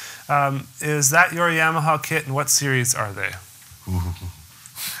out. Is that your Yamaha kit, and what series are they? Ooh.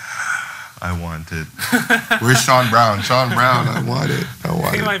 I want it. Where's Sean Brown? Sean Brown, I want it.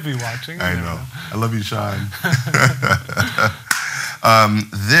 He might be watching. I know. I love you, Sean.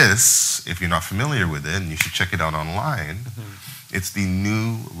 This, if you're not familiar with it, and you should check it out online, it's the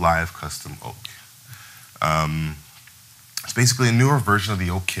new Live Custom Oak. It's basically a newer version of the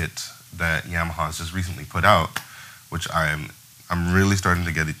Oak kit that Yamaha has just recently put out, which I'm really starting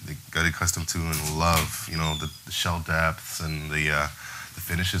to get accustomed to and love. The shell depths and the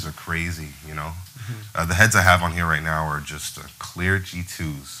finishes are crazy. The heads I have on here right now are just clear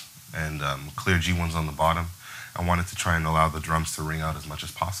G2s and clear G1s on the bottom. I wanted to try and allow the drums to ring out as much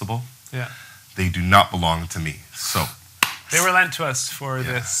as possible. Yeah. They do not belong to me, so. They were lent to us for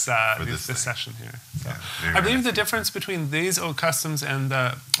this session here. So. Yeah, I believe the difference between these Oak Customs and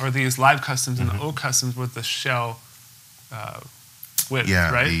these Live Customs and the Oak Customs was the shell width,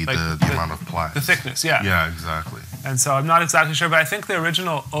 right? The amount of ply. The thickness, yeah. Yeah, exactly. And so I'm not exactly sure, but I think the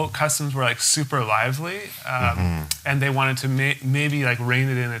original Oak Customs were like super lively, and they wanted to maybe like rein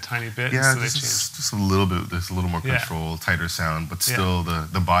it in a tiny bit. Yeah, so they just a little bit. There's a little more control, tighter sound, but still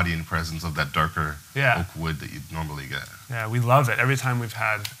the body and presence of that darker oak wood that you'd normally get. Yeah, we love it. Every time we've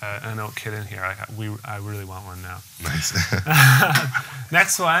had an oak kit in here, I really want one now. Nice.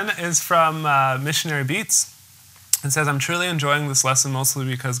 Next one is from Missionary Beats. It says, I'm truly enjoying this lesson mostly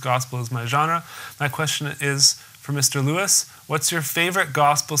because gospel is my genre. My question is for Mr. Lewis, what's your favorite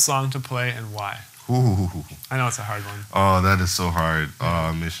gospel song to play and why? Ooh. I know it's a hard one. Oh, that is so hard.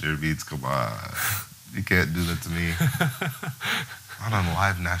 Oh, Missionary Beats, come on. You can't do that to me. Not on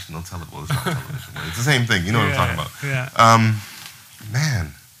live national television. Well, it's not television, but it's the same thing. You know what I'm talking about. Yeah.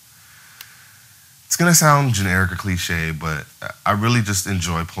 Man. It's going to sound generic or cliche, but I really just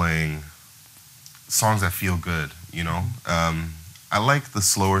enjoy playing songs that feel good, I like the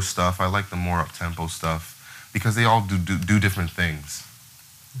slower stuff. I like the more up-tempo stuff because they all do different things.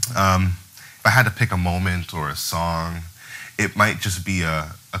 If I had to pick a moment or a song, it might just be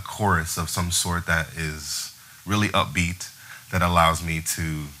a chorus of some sort that is really upbeat that allows me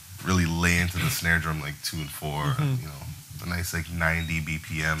to really lay into the snare drum like 2 and 4, a nice like 90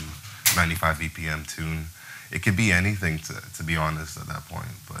 BPM, 95 BPM tune. It could be anything to be honest at that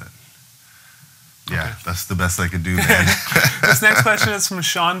point, but Yeah, Okay. that's the best I could do, man. This next question is from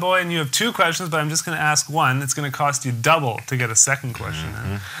Sean Boy, and you have 2 questions, but I'm just going to ask one. It's going to cost you double to get a second question.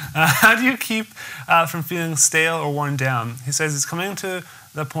 How do you keep from feeling stale or worn down? He says he's coming to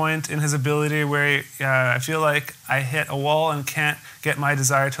the point in his ability where I feel like I hit a wall and can't get my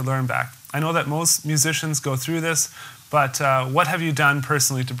desire to learn back. I know that most musicians go through this, but what have you done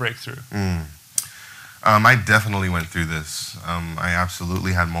personally to break through? I definitely went through this. I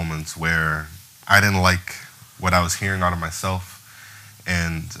absolutely had moments where I didn't like what I was hearing out of myself,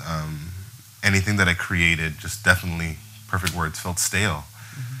 and anything that I created just definitely, perfect words, felt stale.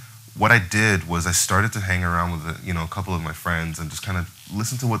 What I did was I started to hang around with a couple of my friends and just kind of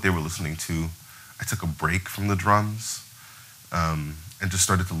listen to what they were listening to. I took a break from the drums and just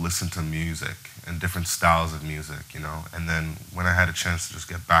started to listen to music and different styles of music, And then when I had a chance to just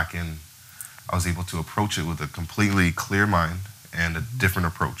get back in, I was able to approach it with a completely clear mind and a different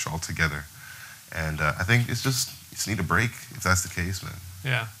approach altogether. And I think you just need a break if that's the case, man.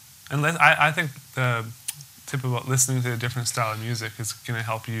 Yeah. And I think the tip about listening to a different style of music is going to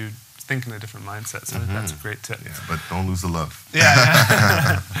help you think in a different mindset. So I think that's a great tip. Yeah, but don't lose the love.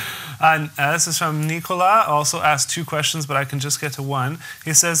 Yeah. And this is from Nicola. Also asked 2 questions, but I can just get to one.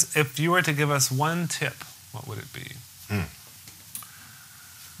 He says, if you were to give us one tip, what would it be?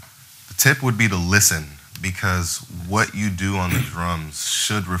 The tip would be to listen, because what you do on the drums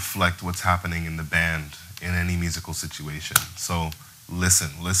should reflect what's happening in the band in any musical situation. So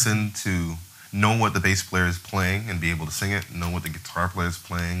listen to know what the bass player is playing and be able to sing it, know what the guitar player is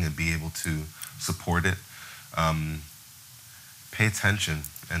playing and be able to support it. Pay attention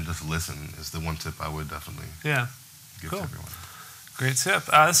and just listen is the one tip I would definitely give to everyone. Great tip.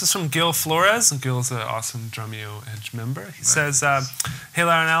 This is from Gil Flores. And Gil's an awesome Drumeo Edge member. He says, hey,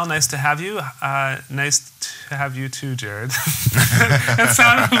 Larnell, nice to have you. Nice to have you too, Jared. It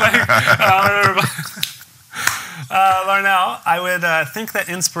sounded like... Larnell, I would think that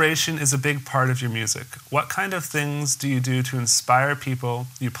inspiration is a big part of your music. What kind of things do you do to inspire people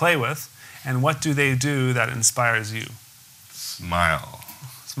you play with, and what do they do that inspires you? Smile.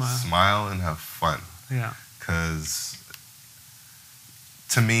 Smile and have fun. Yeah. Because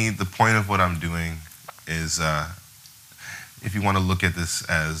to me, the point of what I'm doing is, if you want to look at this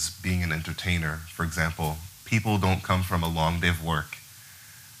as being an entertainer, for example, people don't come from a long day of work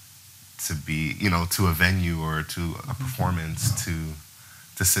to be, to a venue or to a performance to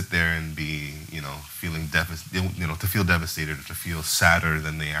sit there and be, feeling to feel devastated or to feel sadder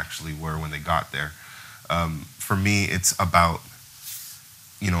than they actually were when they got there. For me, it's about,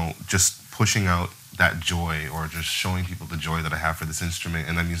 just pushing out that joy, or just showing people the joy that I have for this instrument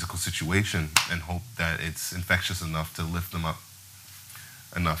and that musical situation, and hope that it's infectious enough to lift them up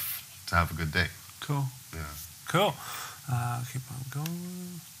enough to have a good day. Cool. Yeah. Cool. Keep on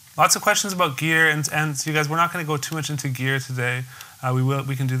going. Lots of questions about gear, and so you guys, we're not going to go too much into gear today.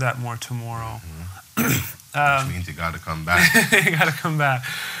 We can do that more tomorrow. Which means you got to come back. You got to come back.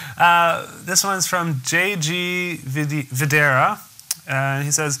 This one's from J.G. Videra, and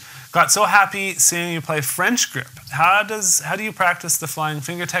he says, got so happy seeing you play French grip. How do you practice the flying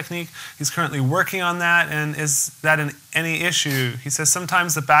finger technique? He's currently working on that, and is that any issue? He says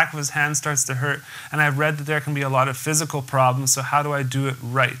sometimes the back of his hand starts to hurt, and I've read that there can be a lot of physical problems, so how do I do it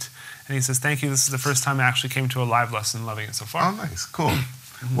right? And he says, thank you, this is the first time I actually came to a live lesson, loving it so far. Oh, nice, cool.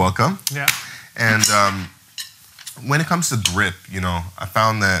 Welcome. Yeah. And when it comes to grip, I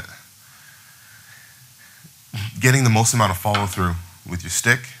found that getting the most amount of follow through with your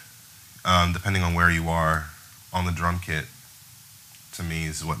stick, depending on where you are on the drum kit, to me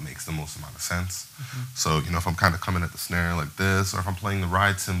is what makes the most amount of sense. So, if I'm kind of coming at the snare like this, or if I'm playing the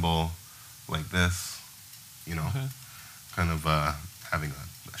ride cymbal like this, kind of having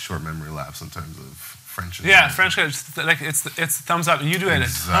a short memory lapse in terms of French. French, it's the thumbs up, and you do it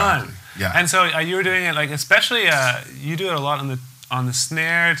a ton. Yeah. And so you were doing it especially you do it a lot on the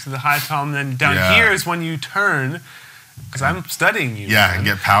snare to the high tom, and then down here is when you turn. Because I'm studying you. Yeah, man. And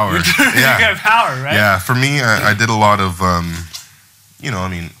get power. You get power, right? Yeah, for me, I did a lot of,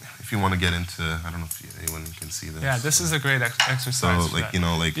 if you want to get into, I don't know if anyone can see this. Yeah, this is a great exercise. So,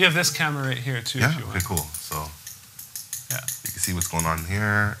 you have this camera right here too. Yeah, if you want. okay, cool. So, yeah, you can see what's going on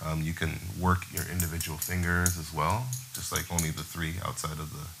here. You can work your individual fingers as well, just like only the 3 outside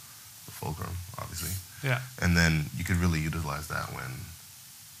of the fulcrum, obviously. Yeah. And then you could really utilize that when,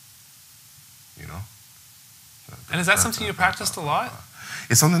 And is that something you practiced a lot?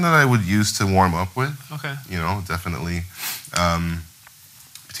 It's something that I would use to warm up with. Okay. Definitely.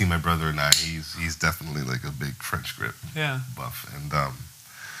 Between my brother and I, he's definitely like a big French grip buff. And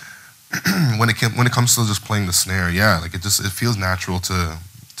when it comes to just playing the snare, it feels natural to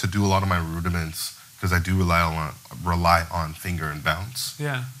to do a lot of my rudiments, because I do rely on finger and bounce.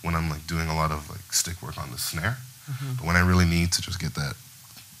 Yeah. When I'm like doing a lot of like stick work on the snare, but when I really need to just get that,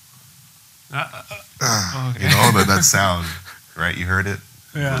 okay. you know, that sound, right? You heard it,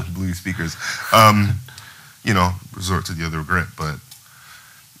 Yeah. the Bluey speakers. You know, resort to the other grip, but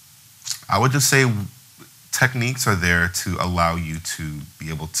I would just say techniques are there to allow you to be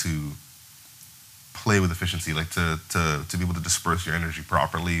able to play with efficiency, like to be able to disperse your energy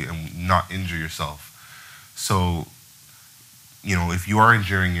properly and not injure yourself. So, you know, if you are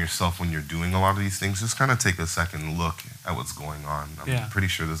injuring yourself when you're doing a lot of these things, just kind of take a second look at what's going on. I'm pretty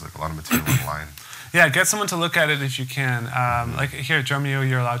sure there's like a lot of material online. Yeah, get someone to look at it if you can. Like here at Drumeo,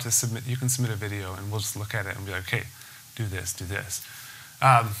 you're allowed to submit. You can submit a video, and we'll just look at it and be like, okay, do this, do this.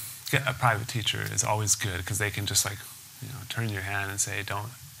 Get a private teacher is always good because they can just like, you know, turn your hand and say, don't.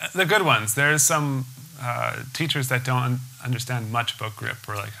 The good ones. There's some teachers that don't understand much about grip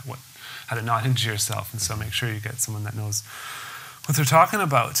or like how to not injure yourself, and so make sure you get someone that knows what they're talking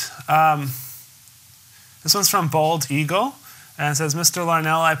about. This one's from Bald Eagle, and it says, Mr.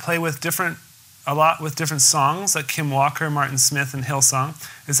 Larnell, I play with a lot with different songs like Kim Walker, Martin Smith, and Hillsong.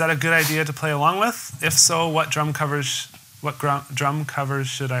 Is that a good idea to play along with? If so, what drum covers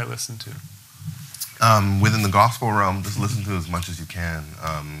should I listen to? Within the gospel realm, just listen to as much as you can.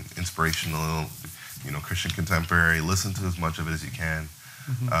 Inspirational, you know, Christian contemporary. Listen to as much of it as you can.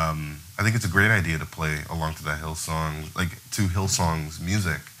 I think it's a great idea to play along to that Hillsong, like to Hillsong's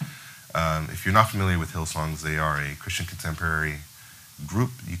music. If you're not familiar with Hillsongs, they are a Christian contemporary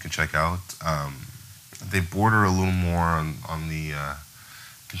group you can check out. They border a little more on the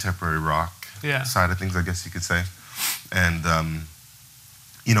contemporary rock side of things, I guess you could say. And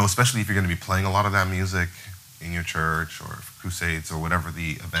you know, especially if you're going to be playing a lot of that music in your church or crusades or whatever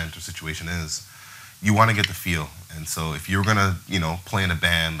the event or situation is, you want to get the feel. And so if you're going to, you know, play in a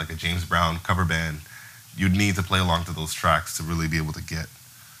band, like a James Brown cover band, you'd need to play along to those tracks to really be able to get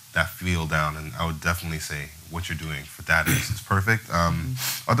that feel down. And I would definitely say what you're doing for that is perfect.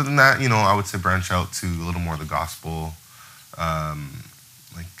 Other than that, you know, I would say branch out to a little more of the gospel,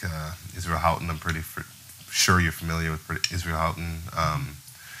 like Israel Houghton. I'm pretty sure you're familiar with Israel Houghton.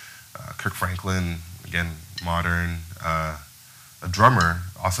 Kirk Franklin, again, modern. A drummer,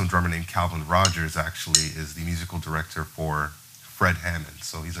 awesome drummer named Calvin Rogers, actually is the musical director for Fred Hammond.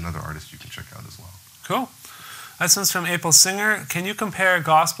 So he's another artist you can check out as well. Cool. This one's from April Singer. Can you compare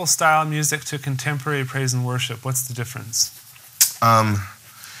gospel-style music to contemporary praise and worship? What's the difference?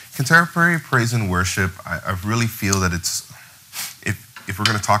 Contemporary praise and worship, I really feel that it's, if we're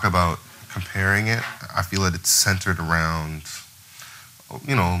going to talk about comparing it, I feel that it's centered around,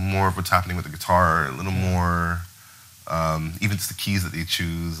 you know, more of what's happening with the guitar, a little more, even just the keys that they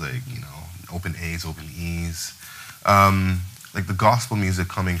choose, like, you know, open A's, open E's. Like the gospel music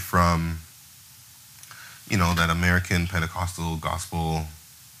coming from, you know, that American Pentecostal gospel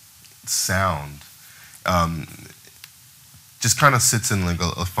sound, just kind of sits in like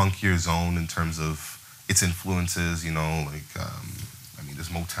a funkier zone in terms of its influences, you know, like, I mean, there's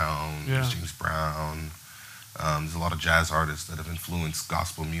Motown, there's James Brown, there's a lot of jazz artists that have influenced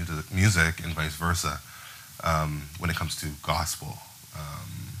gospel music and vice versa when it comes to gospel.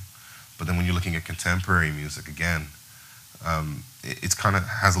 But then when you're looking at contemporary music, again, it's kind of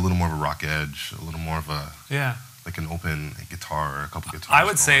has a little more of a rock edge, a little more of a, like an open guitar or a couple guitars. I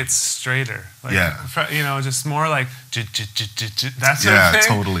would say it's straighter. Like, you know, just more like that sort of thing.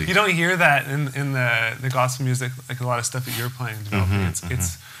 Totally. You don't hear that in the gospel music, like a lot of get that you're playing, developing.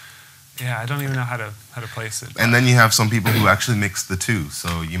 It's I don't even know how to place it. And then you have some people who actually mix the two.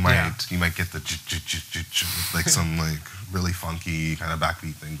 So you might get the like some like really funky kind of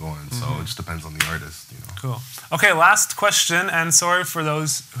backbeat thing going. So it just depends on the artist, you know. Cool. Okay, last question, and sorry for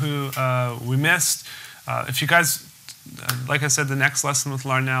those who we missed. If you guys, like I said, the next lesson with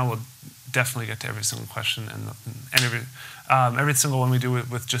Larnell will definitely get to every single question and every single one we do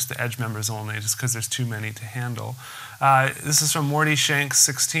with just the Edge members only, just because there's too many to handle. This is from Morty Shanks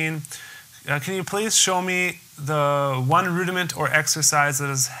 16. Can you please show me the one rudiment or exercise that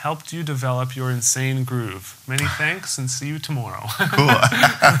has helped you develop your insane groove? Many thanks, and see you tomorrow. Cool.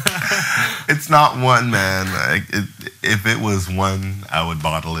 It's not one, man. If it was one, I would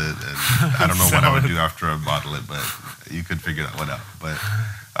bottle it, and I don't know what I would do after I bottle it, but you could figure that one out. But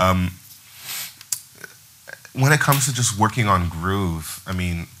when it comes to just working on groove, I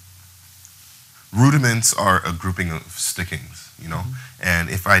mean, rudiments are a grouping of stickings, you know? And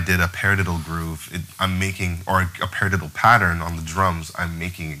if I did a paradiddle groove, I'm making, or a paradiddle pattern on the drums, I'm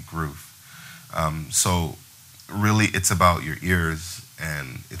making a groove. So really it's about your ears,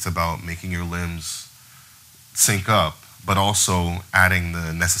 and it's about making your limbs sync up but also adding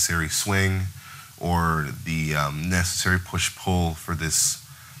the necessary swing or the necessary push-pull for this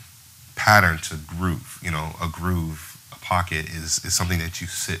pattern to groove. You know, a groove, a pocket is something that you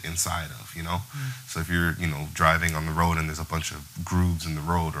sit inside of, you know? So if you're, you know, driving on the road and there's a bunch of grooves in the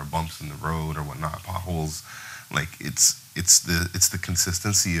road or bumps in the road or whatnot, potholes, like it's the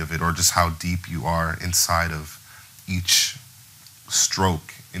consistency of it, or just how deep you are inside of each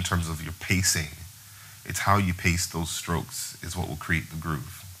stroke in terms of your pacing. It's how you pace those strokes is what will create the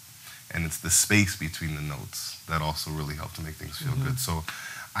groove. And it's the space between the notes that also really help to make things feel good. So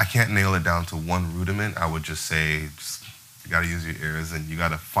I can't nail it down to one rudiment. I would just say you got to use your ears and you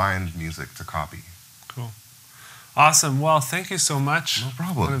got to find music to copy. Cool. Awesome. Well, thank you so much. No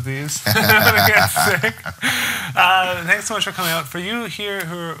problem. One of these. I'm gonna get sick. Thanks so much for coming out. For you here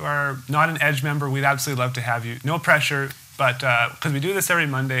who are not an Edge member, we'd absolutely love to have you. No pressure, but because we do this every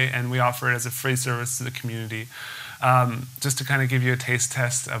Monday and we offer it as a free service to the community, just to kind of give you a taste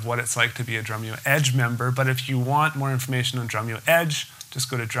test of what it's like to be a Drumeo Edge member. But if you want more information on Drumeo Edge,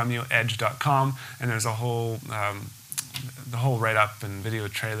 just go to drumeoedge.com, and there's a whole the whole write-up and video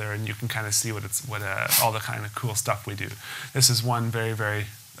trailer, and you can kind of see what all the kind of cool stuff we do. This is one very, very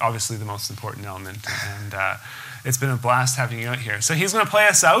obviously the most important element, and it's been a blast having you out here. So he's going to play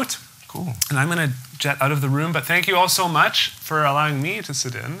us out. Cool. And I'm going to jet out of the room, but thank you all so much for allowing me to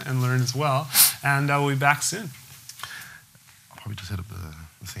sit in and learn as well, and we'll be back soon. I'll probably just hit up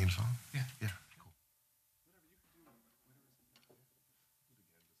the same song. Yeah. Yeah.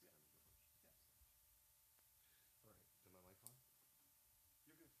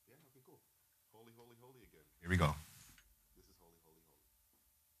 Holy, holy, holy again. Here we go. This is holy,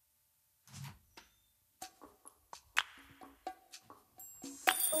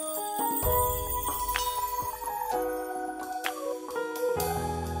 holy, holy.